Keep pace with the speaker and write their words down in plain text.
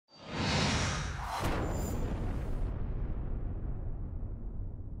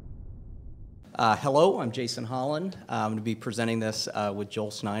Hello, I'm Jason Holland. I'm going to be presenting this with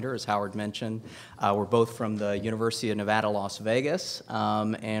Joel Snyder, as Howard mentioned. We're both from the University of Nevada, Las Vegas,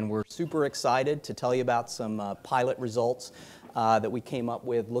 and we're super excited to tell you about some pilot results that we came up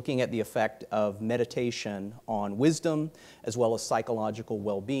with looking at the effect of meditation on wisdom, as well as psychological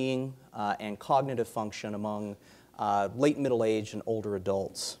well-being and cognitive function among late middle age and older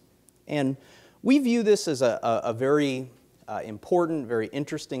adults. And we view this as a very important, very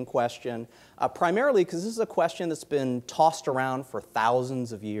interesting question, primarily because this is a question that's been tossed around for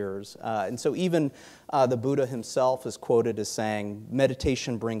thousands of years. And so even the Buddha himself is quoted as saying,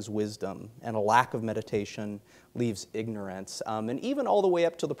 meditation brings wisdom, and a lack of meditation leaves ignorance. And even all the way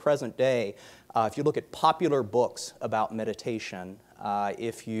up to the present day, if you look at popular books about meditation,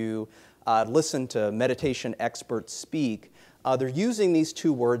 if you listen to meditation experts speak, they're using these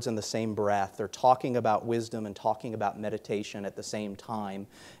two words in the same breath. They're talking about wisdom and talking about meditation at the same time.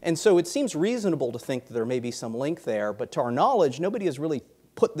 And so it seems reasonable to think that there may be some link there, but to our knowledge, nobody has really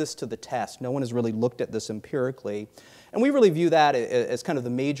put this to the test. No one has really looked at this empirically. And we really view that as kind of the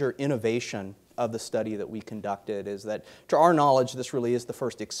major innovation of the study that we conducted, is that to our knowledge, this really is the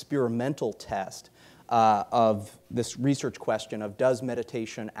first experimental test of this research question of does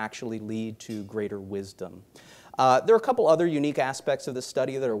meditation actually lead to greater wisdom? There are a couple other unique aspects of this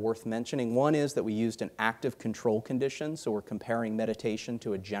study that are worth mentioning. One is that we used an active control condition, so we're comparing meditation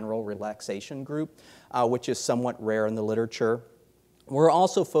to a general relaxation group, which is somewhat rare in the literature. We're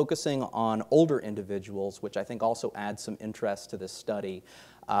also focusing on older individuals, which I think also adds some interest to this study.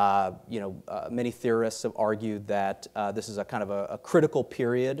 Many theorists have argued that this is a kind of a critical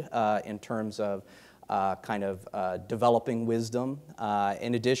period in terms of developing wisdom.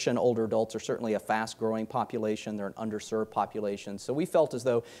 In addition, older adults are certainly a fast-growing population. They're an underserved population. So we felt as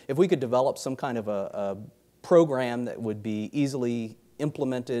though if we could develop some kind of a program that would be easily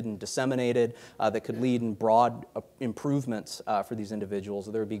implemented and disseminated, that could lead in broad improvements for these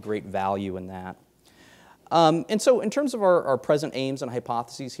individuals, there would be great value in that. And so in terms of our present aims and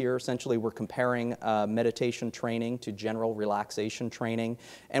hypotheses here, essentially we're comparing meditation training to general relaxation training.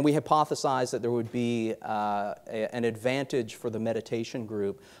 And we hypothesized that there would be an advantage for the meditation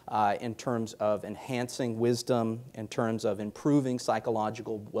group in terms of enhancing wisdom, in terms of improving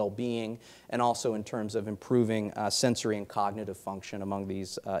psychological well-being, and also in terms of improving sensory and cognitive function among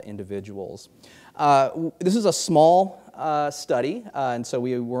these individuals. This is a small study, and so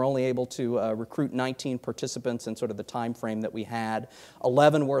we were only able to recruit 19 participants in sort of the time frame that we had.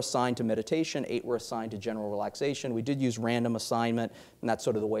 11 were assigned to meditation, 8 were assigned to general relaxation. We did use random assignment, and that's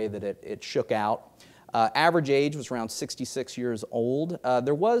sort of the way that it shook out. Average age was around 66 years old.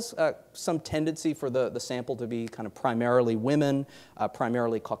 There was some tendency for the sample to be kind of primarily women,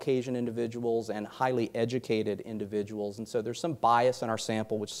 primarily Caucasian individuals, and highly educated individuals. And so there's some bias in our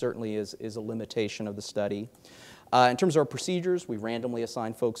sample, which certainly is a limitation of the study. In terms of our procedures, we randomly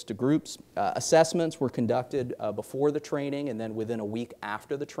assigned folks to groups. Assessments were conducted before the training and then within a week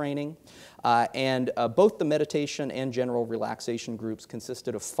after the training. And both the meditation and general relaxation groups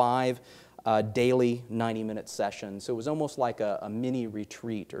consisted of 5 daily 90-minute sessions. So it was almost like a mini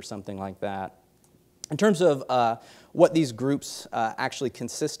retreat or something like that. In terms of what these groups actually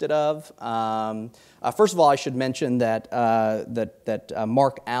consisted of, first of all, I should mention that,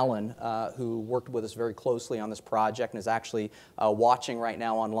 Mark Allen, who worked with us very closely on this project and is actually watching right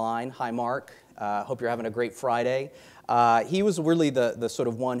now online. Hi, Mark. Hope you're having a great Friday. He was really the sort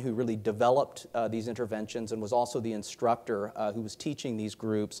of one who really developed these interventions and was also the instructor who was teaching these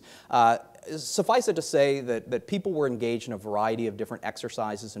groups. Suffice it to say that people were engaged in a variety of different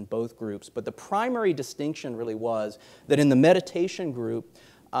exercises in both groups, but the primary distinction really was that in the meditation group,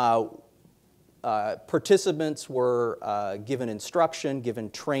 participants were given instruction,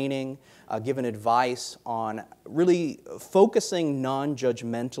 given training, given advice on really focusing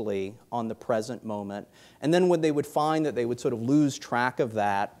non-judgmentally on the present moment. And then when they would find that they would sort of lose track of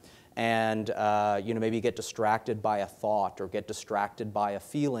that and maybe get distracted by a thought or get distracted by a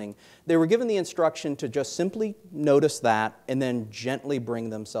feeling, they were given the instruction to just simply notice that and then gently bring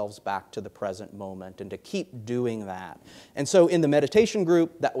themselves back to the present moment and to keep doing that. And so in the meditation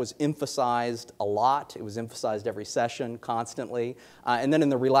group, that was emphasized a lot. It was emphasized every session, constantly. And then in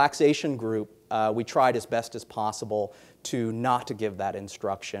the relaxation group, we tried as best as possible to not to give that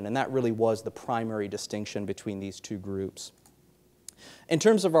instruction. And that really was the primary distinction between these two groups. In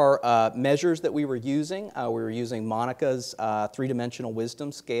terms of our measures that we were using Monica's three-dimensional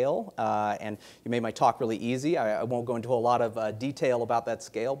wisdom scale, and you made my talk really easy. I won't go into a lot of detail about that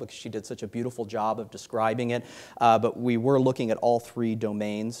scale because she did such a beautiful job of describing it, but we were looking at all three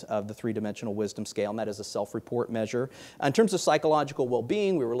domains of the three-dimensional wisdom scale, and that is a self-report measure. In terms of psychological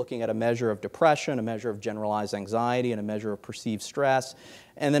well-being, we were looking at a measure of depression, a measure of generalized anxiety, and a measure of perceived stress.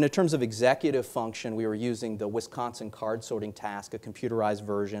 And then in terms of executive function, we were using the Wisconsin card sorting task, a computerized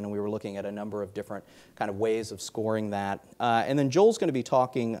version, and we were looking at a number of different kind of ways of scoring that. And then Joel's going to be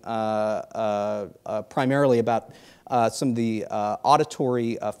talking primarily about some of the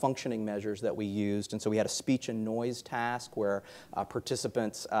auditory functioning measures that we used. And so we had a speech and noise task where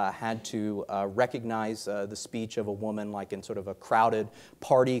participants had to recognize the speech of a woman like in sort of a crowded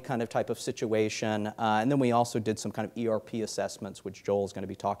party kind of type of situation. And then we also did some kind of ERP assessments, which Joel's going to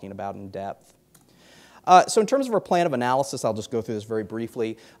be talking about in depth. So in terms of our plan of analysis, I'll just go through this very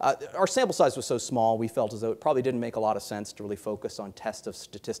briefly. Our sample size was so small, we felt as though it probably didn't make a lot of sense to really focus on tests of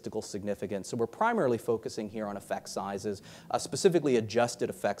statistical significance. So we're primarily focusing here on effect sizes, specifically adjusted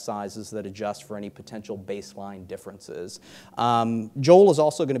effect sizes that adjust for any potential baseline differences. Joel is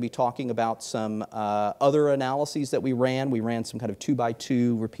also going to be talking about some other analyses that we ran. We ran some kind of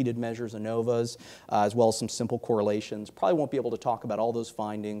 2x2 repeated measures ANOVAs, as well as some simple correlations. Probably won't be able to talk about all those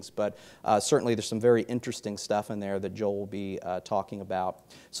findings, but certainly there's some very interesting stuff in there that Joel will be talking about.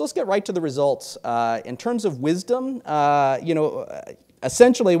 So let's get right to the results. In terms of wisdom,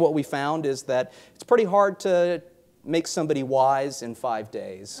 essentially what we found is that it's pretty hard to make somebody wise in 5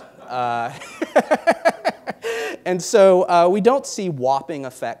 days. And so we don't see whopping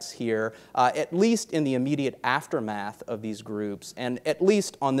effects here, at least in the immediate aftermath of these groups, and at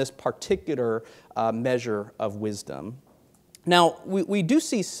least on this particular measure of wisdom. Now, we do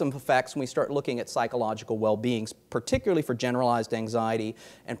see some effects when we start looking at psychological well-being, particularly for generalized anxiety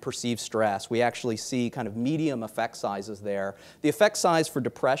and perceived stress. We actually see kind of medium effect sizes there. The effect size for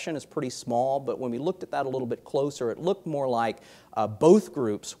depression is pretty small, but when we looked at that a little bit closer, it looked more like both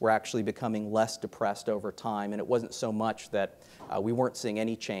groups were actually becoming less depressed over time, and it wasn't so much that we weren't seeing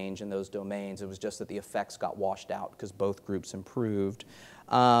any change in those domains. It was just that the effects got washed out because both groups improved.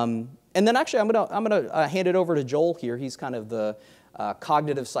 And then actually, I'm gonna hand it over to Joel here. He's kind of the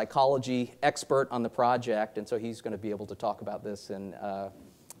cognitive psychology expert on the project, and so he's going to be able to talk about this in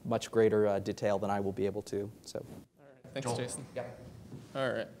much greater detail than I will be able to. So, all right, thanks, Joel. Jason. Yeah. All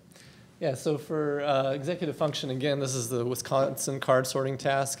right. Yeah. So for executive function, again, this is the Wisconsin card sorting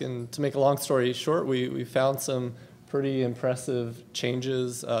task, and to make a long story short, we found some pretty impressive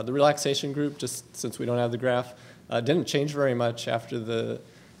changes. The relaxation group, just since we don't have the graph, didn't change very much after the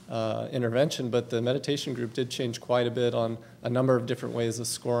intervention, but the meditation group did change quite a bit on a number of different ways of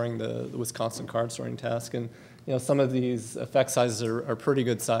scoring the Wisconsin card sorting task. And some of these effect sizes are pretty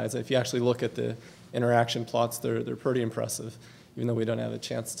good size. If you actually look at the interaction plots, they're pretty impressive, even though we don't have a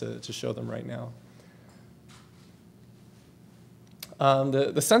chance to show them right now.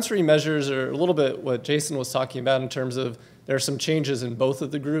 The sensory measures are a little bit what Jason was talking about in terms of there are some changes in both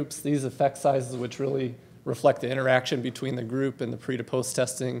of the groups. These effect sizes, which really reflect the interaction between the group and the pre to post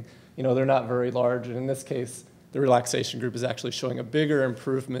testing, they're not very large. And in this case, the relaxation group is actually showing a bigger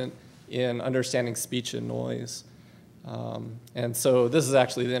improvement in understanding speech and noise. And so this is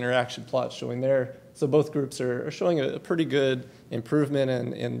actually the interaction plot showing there. So both groups are showing a pretty good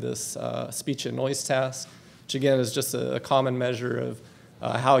improvement in this speech and noise task, which again is just a common measure of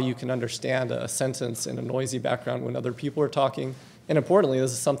how you can understand a sentence in a noisy background when other people are talking. And importantly,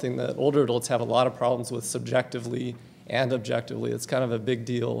 this is something that older adults have a lot of problems with subjectively and objectively. It's kind of a big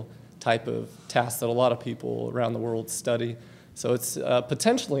deal type of task that a lot of people around the world study. So it's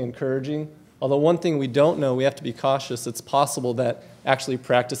potentially encouraging. Although one thing we don't know, we have to be cautious. It's possible that actually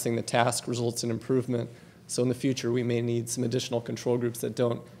practicing the task results in improvement. So in the future, we may need some additional control groups that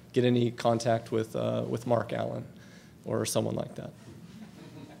don't get any contact with Mark Allen or someone like that.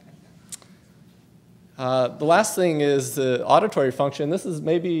 The last thing is the auditory function. This is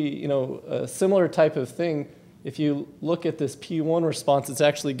maybe a similar type of thing. If you look at this P1 response, it's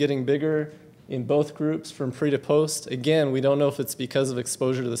actually getting bigger in both groups from pre to post. Again, we don't know if it's because of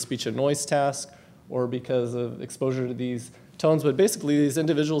exposure to the speech and noise task or because of exposure to these tones, but basically these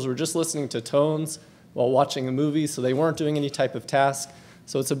individuals were just listening to tones while watching a movie, so they weren't doing any type of task.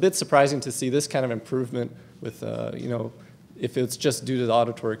 So it's a bit surprising to see this kind of improvement with if it's just due to the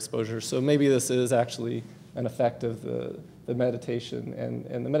auditory exposure. So maybe this is actually an effect of the meditation,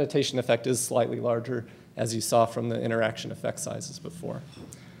 and the meditation effect is slightly larger, as you saw from the interaction effect sizes before.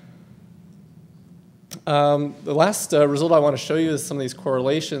 The last result I want to show you is some of these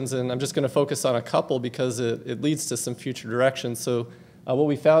correlations, and I'm just going to focus on a couple because it leads to some future directions. So what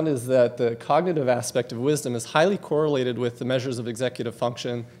we found is that the cognitive aspect of wisdom is highly correlated with the measures of executive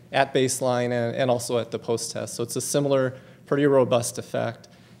function at baseline and also at the post-test. So it's a similar, pretty robust effect.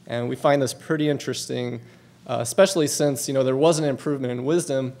 And we find this pretty interesting, especially since there was an improvement in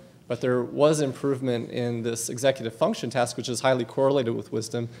wisdom, but there was improvement in this executive function task, which is highly correlated with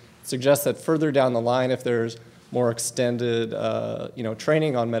wisdom. It suggests that further down the line, if there's more extended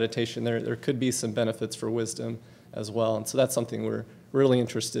training on meditation, there could be some benefits for wisdom as well. And so that's something we're really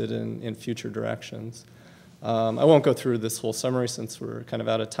interested in future directions. I won't go through this whole summary since we're kind of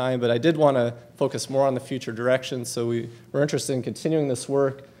out of time, but I did want to focus more on the future directions. So we're interested in continuing this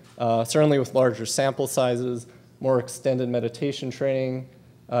work, certainly with larger sample sizes, more extended meditation training,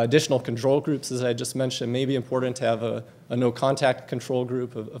 additional control groups, as I just mentioned. May be important to have a no-contact control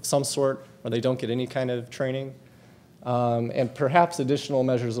group of some sort where they don't get any kind of training. And perhaps additional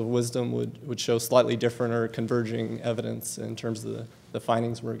measures of wisdom would show slightly different or converging evidence in terms of the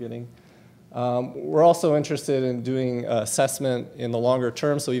findings we're getting. We're also interested in doing assessment in the longer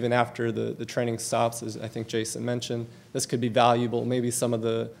term, so even after the training stops, as I think Jason mentioned, this could be valuable. Maybe some of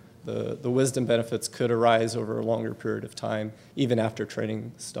the wisdom benefits could arise over a longer period of time, even after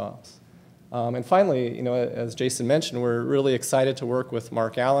training stops. And finally, as Jason mentioned, we're really excited to work with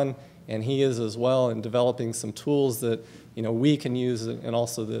Mark Allen, and he is as well, in developing some tools that we can use and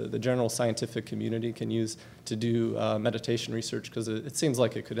also the general scientific community can use to do meditation research, because it seems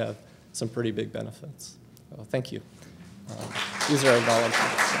like it could have some pretty big benefits. So thank you. These are our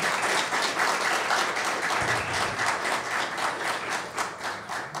acknowledgements.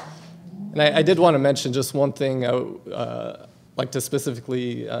 And I did want to mention just one thing. I'd like to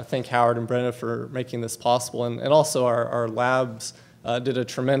specifically thank Howard and Brenda for making this possible. And also our labs did a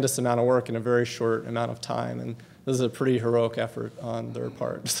tremendous amount of work in a very short amount of time. And this is a pretty heroic effort on their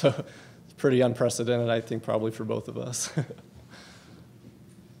part. So it's pretty unprecedented, I think, probably for both of us.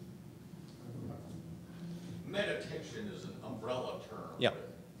 Meditation is an umbrella term. Yep.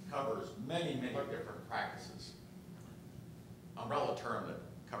 That covers many, many different practices. Umbrella term that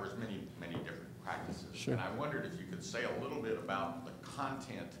covers many, many different practices. Sure. And I wondered if you could say a little bit about the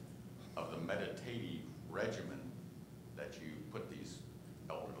content of the meditative regimen that you put these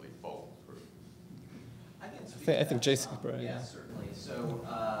elderly folk through. I think Jason could probably. Yeah, certainly. So,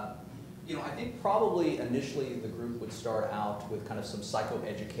 I think probably initially the group would start out with kind of some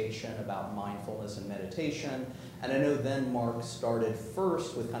psychoeducation about mindfulness and meditation. And I know then Mark started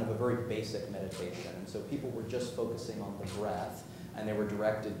first with kind of a very basic meditation. And so people were just focusing on the breath, and they were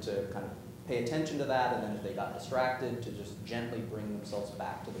directed to kind of pay attention to that, and then if they got distracted, to just gently bring themselves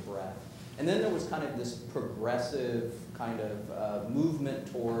back to the breath. And then there was kind of this progressive kind of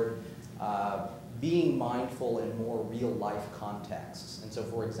movement toward being mindful in more real-life contexts. And so,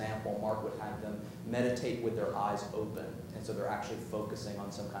 for example, Mark would have them meditate with their eyes open, and so they're actually focusing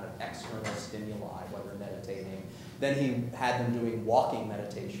on some kind of external stimuli while they're meditating. Then he had them doing walking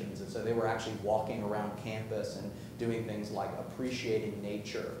meditations, and so they were actually walking around campus and doing things like appreciating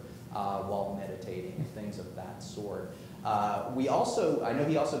nature while meditating, and things of that sort. I know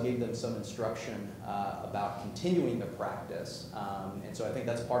he also gave them some instruction about continuing the practice, and so I think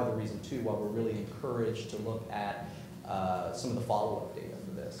that's part of the reason too why we're really encouraged to look at some of the follow-up data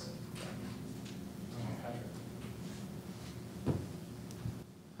for this.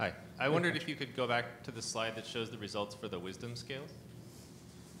 Hi, I wondered if you could go back to the slide that shows the results for the wisdom scales.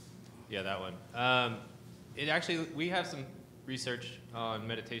 Yeah, that one. We have some research on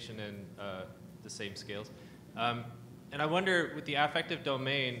meditation and the same scales. And I wonder, with the affective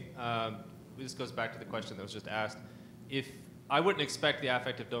domain, this goes back to the question that was just asked, if I wouldn't expect the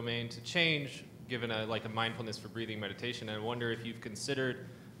affective domain to change given a mindfulness for breathing meditation. I wonder if you've considered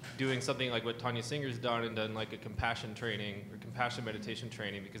doing something like what Tanya Singer's done and done like a compassion training or compassion meditation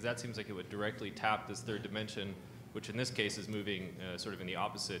training, because that seems like it would directly tap this third dimension, which in this case is moving sort of in the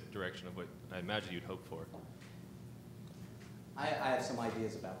opposite direction of what I imagine you'd hope for. I have some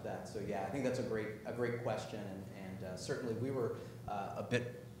ideas about that. So yeah, I think that's a great question, and certainly we were a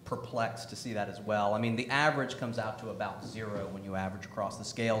bit perplexed to see that as well. I mean, the average comes out to about 0 when you average across the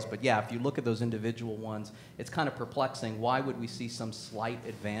scales, but yeah, if you look at those individual ones, it's kind of perplexing. Why would we see some slight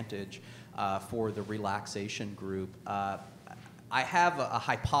advantage for the relaxation group? I have a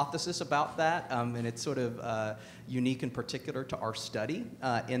hypothesis about that, and it's sort of unique and particular to our study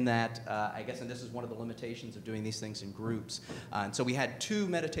in that, I guess, and this is one of the limitations of doing these things in groups. And so we had 2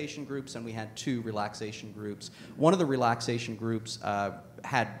 meditation groups and we had 2 relaxation groups. One of the relaxation groups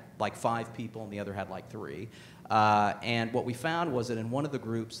had like 5 people and the other had like 3. And what we found was that in one of the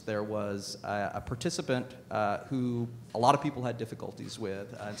groups there was a participant who a lot of people had difficulties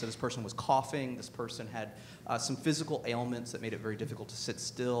with. And so this person was coughing, this person had some physical ailments that made it very difficult to sit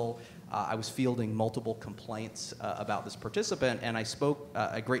still. I was fielding multiple complaints about this participant, and I spoke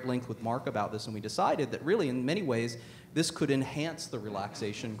at great length with Mark about this, and we decided that really in many ways this could enhance the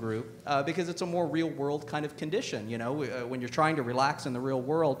relaxation group because it's a more real-world kind of condition. You know, when you're trying to relax in the real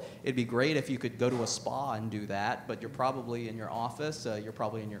world, it'd be great if you could go to a spa and do that, but you're probably in your office, you're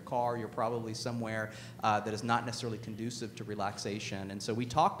probably in your car, you're probably somewhere that is not necessarily conducive to relaxation. And so we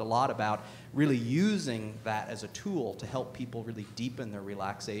talked a lot about really using that as a tool to help people really deepen their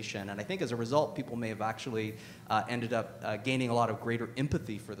relaxation. And I think as a result, people may have actually ended up gaining a lot of greater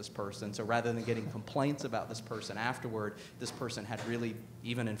empathy for this person. So rather than getting complaints about this person afterward, this person had really,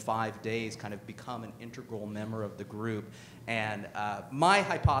 even in 5 days, kind of become an integral member of the group. And my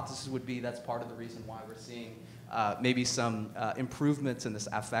hypothesis would be that's part of the reason why we're seeing maybe some improvements in this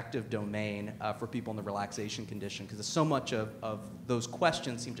affective domain for people in the relaxation condition, because so much of those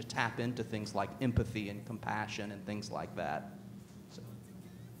questions seem to tap into things like empathy and compassion and things like that. So,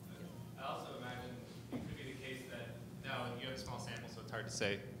 I also imagine it could be the case that, now you have a small sample, so it's hard to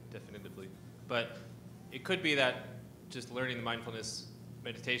say definitively, but it could be that just learning the mindfulness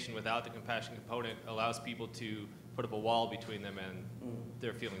meditation without the compassion component allows people to put up a wall between them and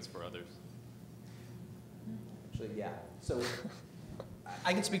their feelings for others. Actually, yeah. So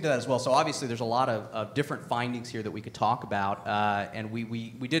I can speak to that as well. So obviously there's a lot of different findings here that we could talk about, and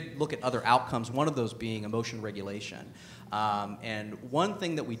we did look at other outcomes, one of those being emotion regulation. And one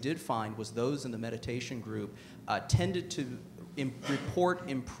thing that we did find was those in the meditation group tended to report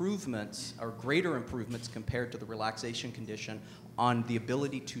improvements or greater improvements compared to the relaxation condition on the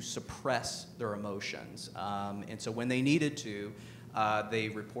ability to suppress their emotions. And so when they needed to, they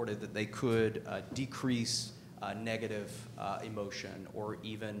reported that they could decrease negative emotion, or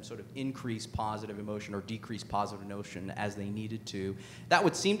even sort of increase positive emotion or decrease positive emotion as they needed to. That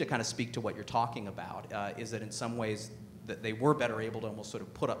would seem to kind of speak to what you're talking about, is that in some ways that they were better able to almost sort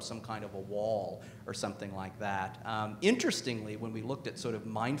of put up some kind of a wall or something like that. Interestingly, when we looked at sort of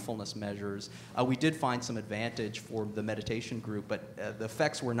mindfulness measures, we did find some advantage for the meditation group, but the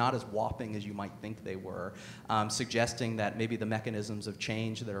effects were not as whopping as you might think they were, suggesting that maybe the mechanisms of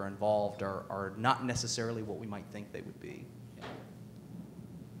change that are involved are not necessarily what we might think they would be. Yeah.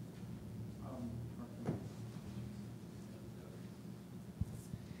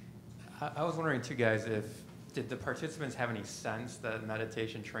 I was wondering too, guys, did the participants have any sense that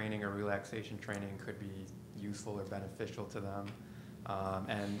meditation training or relaxation training could be useful or beneficial to them?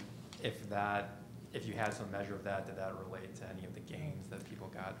 And if you had some measure of that, did that relate to any of the gains that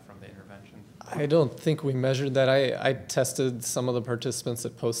people got from the intervention? I don't think we measured that. I tested some of the participants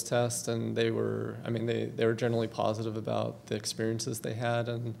at post-test, and they were generally positive about the experiences they had,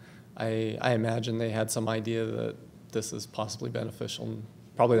 and I imagine they had some idea that this is possibly beneficial. And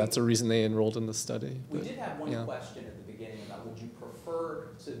probably that's the reason they enrolled in the study. We did have one question at the beginning about would you prefer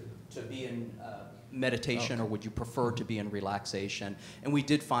to be in meditation or would you prefer to be in relaxation? And we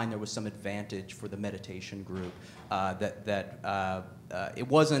did find there was some advantage for the meditation group, it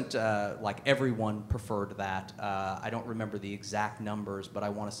wasn't like everyone preferred that. I don't remember the exact numbers, but I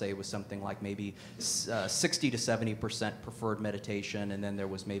want to say it was something like maybe 60 to 70% preferred meditation, and then there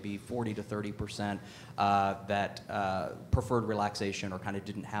was maybe 40 to 30% that preferred relaxation or kind of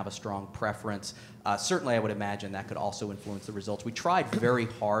didn't have a strong preference. Certainly, I would imagine that could also influence the results. We tried very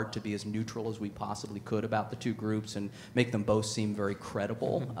hard to be as neutral as we possibly could about the two groups and make them both seem very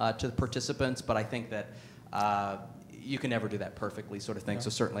credible to the participants, but I think that you can never do that perfectly, sort of thing. Yeah. So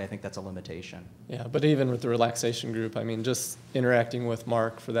certainly I think that's a limitation. Yeah, but even with the relaxation group, I mean, just interacting with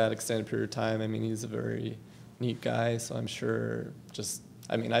Mark for that extended period of time, I mean, he's a very neat guy, so I'm sure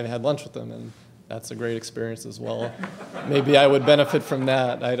I've had lunch with him, and that's a great experience as well. Maybe I would benefit from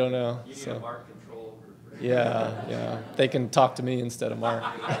that, I don't know. You need a Mark control group. Right? Yeah, they can talk to me instead of Mark.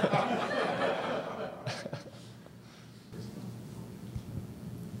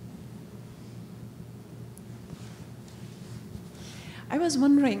 I was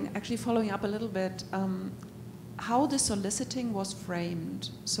wondering, actually following up a little bit, how the soliciting was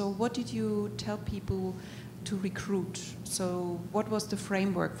framed. So what did you tell people to recruit? So what was the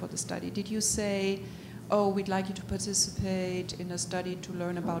framework for the study? Did you say, oh, we'd like you to participate in a study to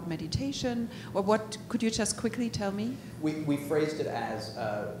learn about meditation? Or what, could you just quickly tell me? We phrased it as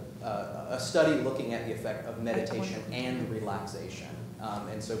a study looking at the effect of meditation and relaxation.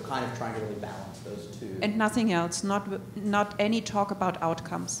 And so kind of trying to really balance those two. And nothing else, not any talk about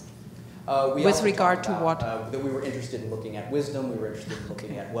outcomes? We With also regard talked to about, what? that we were interested in looking at wisdom, we were interested in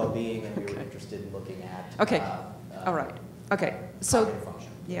looking at well-being, and we were interested in looking at Okay. All right. Okay. So, cognitive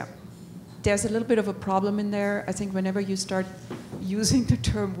function. yeah. There's a little bit of a problem in there. I think whenever you start using the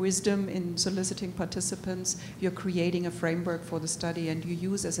term wisdom in soliciting participants, you're creating a framework for the study, and you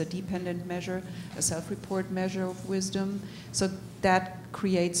use as a dependent measure, a self-report measure of wisdom. So that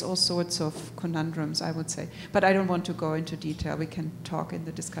creates all sorts of conundrums, I would say. But I don't want to go into detail. We can talk in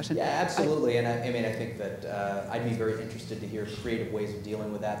the discussion. Yeah, absolutely. And I mean, I think that I'd be very interested to hear creative ways of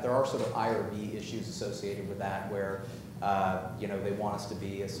dealing with that. There are sort of I or B issues associated with that where you know, they want us to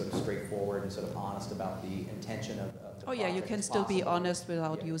be as sort of straightforward and sort of honest about the intention of the Oh yeah, you project can as still be possible. honest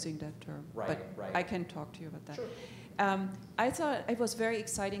without Yeah. using that term. Right, but right. I can talk to you about that. Sure. I thought it was very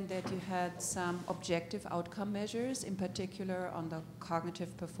exciting that you had some objective outcome measures, in particular on the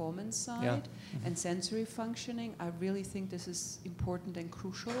cognitive performance side Yeah. and sensory functioning. I really think this is important and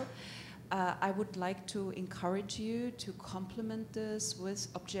crucial. I would like to encourage you to complement this with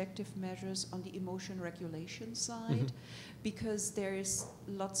objective measures on the emotion regulation side, because there is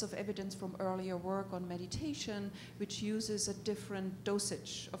lots of evidence from earlier work on meditation which uses a different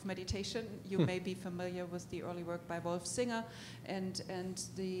dosage of meditation. You may be familiar with the early work by Wolf Singer and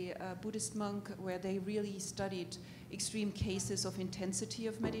the Buddhist monk, where they really studied extreme cases of intensity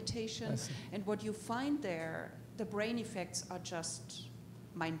of meditation. And what you find there, the brain effects are just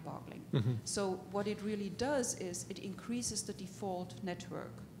mind-boggling. So what it really does is it increases the default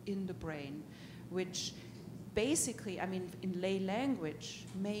network in the brain, which basically, I mean, in lay language,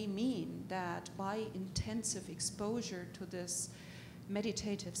 may mean that by intensive exposure to this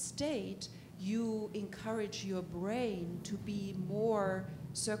meditative state, you encourage your brain to be more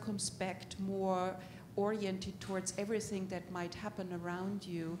circumspect, more oriented towards everything that might happen around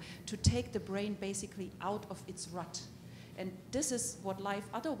you, to take the brain basically out of its rut. And this is what life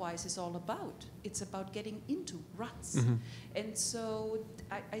otherwise is all about. It's about getting into ruts. And so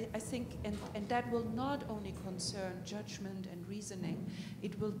I think, and that will not only concern judgment and reasoning,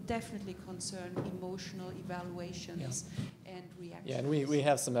 it will definitely concern emotional evaluations and reactions. Yeah, and we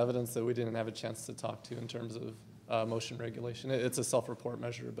have some evidence that we didn't have a chance to talk to in terms of emotion regulation. It's a self-report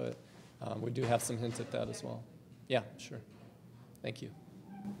measure, but we do have some hints at that as well. Yeah, sure. Thank you.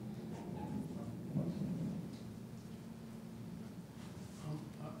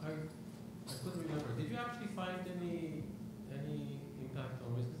 I couldn't remember. Did you actually find any impact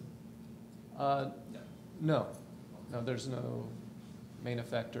on wisdom? No. No, there's no main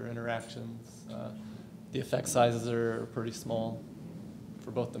effect or interactions. The effect sizes are pretty small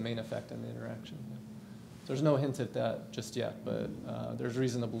for both the main effect and the interaction. Yeah. There's no hint at that just yet, but there's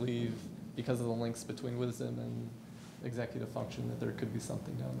reason to believe, because of the links between wisdom and executive function, that there could be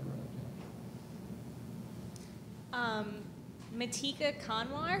something down the road. Yeah. Matika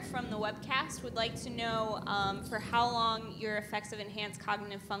Kanwar from the webcast would like to know for how long your effects of enhanced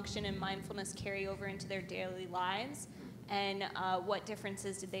cognitive function and mindfulness carry over into their daily lives, and what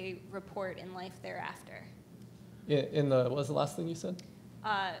differences did they report in life thereafter? What was the last thing you said?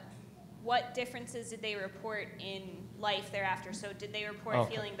 What differences did they report in life thereafter? So did they report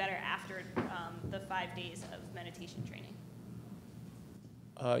feeling better after the 5 days of meditation training?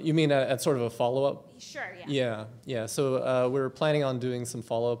 You mean at sort of a follow-up? Sure, yeah. Yeah. So we're planning on doing some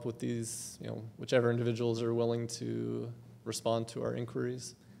follow-up with these, whichever individuals are willing to respond to our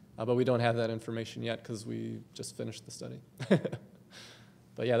inquiries. But we don't have that information yet because we just finished the study.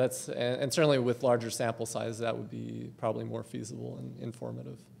 But yeah, and certainly with larger sample size, that would be probably more feasible and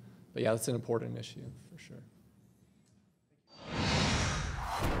informative. But yeah, that's an important issue for sure.